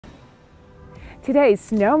Today's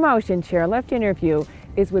SnowMotion chairlift interview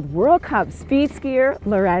is with World Cup speed skier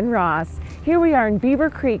Laurenne Ross. Here we are in Beaver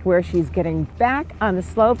Creek where she's getting back on the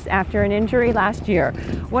slopes after an injury last year.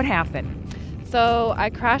 What happened? So I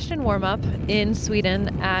crashed in warm-up in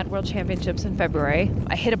Sweden at World Championships in February.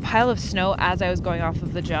 I hit a pile of snow as I was going off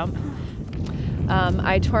of the jump.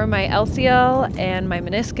 I tore my LCL and my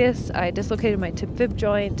meniscus. I dislocated my tib fib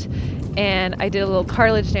joint, and I did a little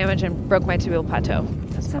cartilage damage and broke my tibial plateau.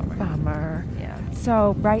 That's a bummer. Yeah.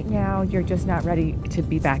 So right now you're just not ready to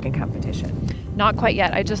be back in competition? Not quite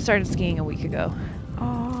yet. I just started skiing a week ago.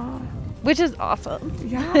 Oh. Which is awesome.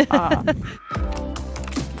 Yeah.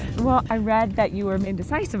 Well, I read that you were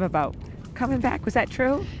indecisive about coming back. Was that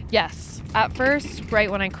true? Yes. At first,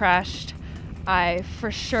 right when I crashed, I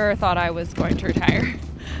for sure thought I was going to retire.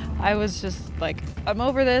 I was just like, I'm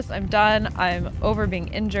over this, I'm done, I'm over being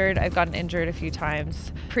injured. I've gotten injured a few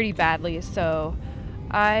times pretty badly, so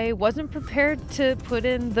I wasn't prepared to put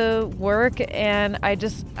in the work, and I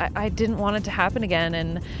didn't want it to happen again.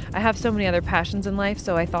 And I have so many other passions in life,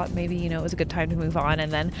 so I thought maybe, it was a good time to move on.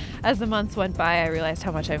 And then as the months went by, I realized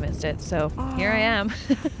how much I missed it. So here I am.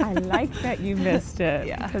 I like that you missed it.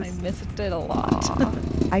 Yeah, I missed it a lot.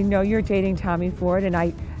 I know you're dating Tommy Ford, and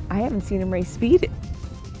I haven't seen him race speed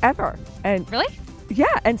ever. And really?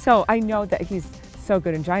 Yeah, and so I know that he's so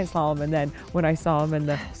good in giant slalom, and then when I saw him in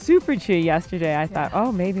the Super G yesterday, I thought,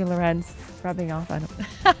 oh, maybe Lauren's rubbing off on him.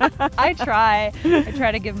 I try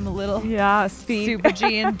to give him a little speed. Super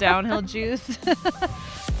G and downhill juice.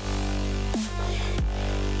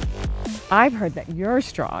 I've heard that you're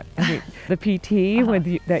strong. I mean, the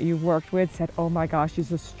PT that you worked with said, oh my gosh, she's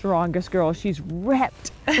the strongest girl. She's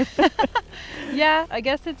ripped. Yeah, I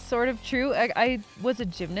guess it's sort of true. I was a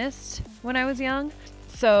gymnast when I was young.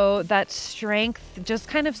 So that strength just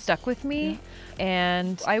kind of stuck with me,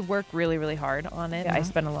 and I work really, really hard on it. I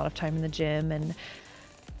spend a lot of time in the gym, and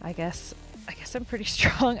I guess I'm pretty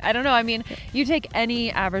strong. I don't know. I mean, you take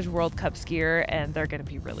any average World Cup skier and they're going to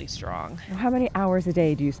be really strong. How many hours a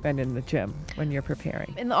day do you spend in the gym when you're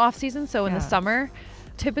preparing? In the off season, so in the summer,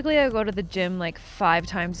 typically I go to the gym like 5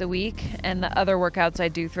 times a week, and the other workouts I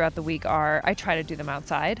do throughout the week I try to do them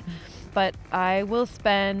outside, but I will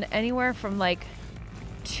spend anywhere from like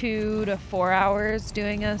 2 to 4 hours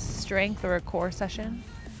doing a strength or a core session.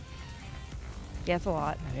 Yeah, it's a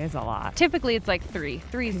lot. It is a lot. Typically it's like 3.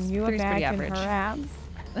 Three's pretty average. Her abs?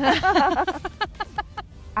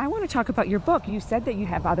 I want to talk about your book. You said that you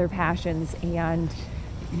have other passions, and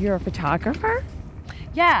you're a photographer?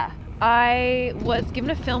 Yeah. I was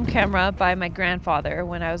given a film camera by my grandfather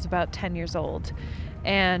when I was about 10 years old.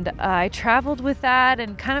 And I traveled with that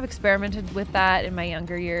and kind of experimented with that in my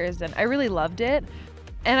younger years, and I really loved it.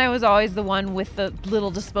 And I was always the one with the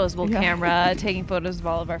little disposable camera taking photos of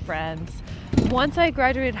all of our friends. Once I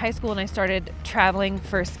graduated high school and I started traveling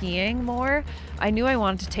for skiing more, I knew I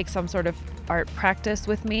wanted to take some sort of art practice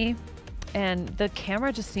with me. And the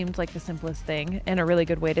camera just seemed like the simplest thing and a really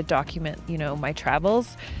good way to document, my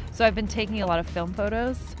travels. So I've been taking a lot of film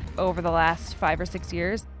photos over the last 5 or 6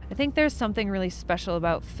 years. I think there's something really special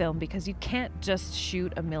about film because you can't just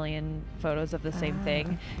shoot a million photos of the same thing.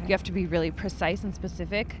 Okay. You have to be really precise and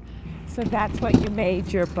specific. So that's what you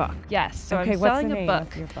made your book? Yes. So okay, I'm selling a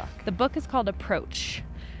book. Your book. The book is called Approach.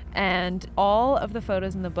 And all of the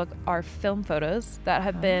photos in the book are film photos that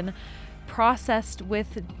have been processed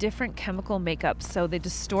with different chemical makeups. So they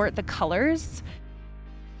distort the colors.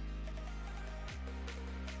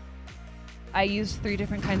 I used 3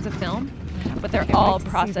 different kinds of film, but they're all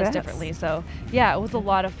processed differently. So yeah, it was a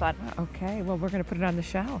lot of fun. Okay, well, we're going to put it on the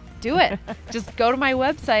shelf. Do it. Just go to my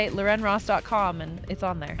website, laurenneross.com, and it's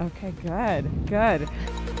on there. Okay, good.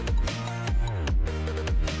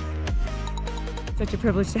 Such a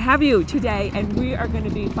privilege to have you today, and we are going to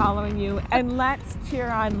be following you. And let's cheer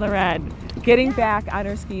on Laurenne getting back on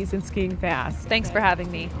her skis and skiing fast. Thanks for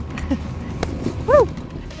having me.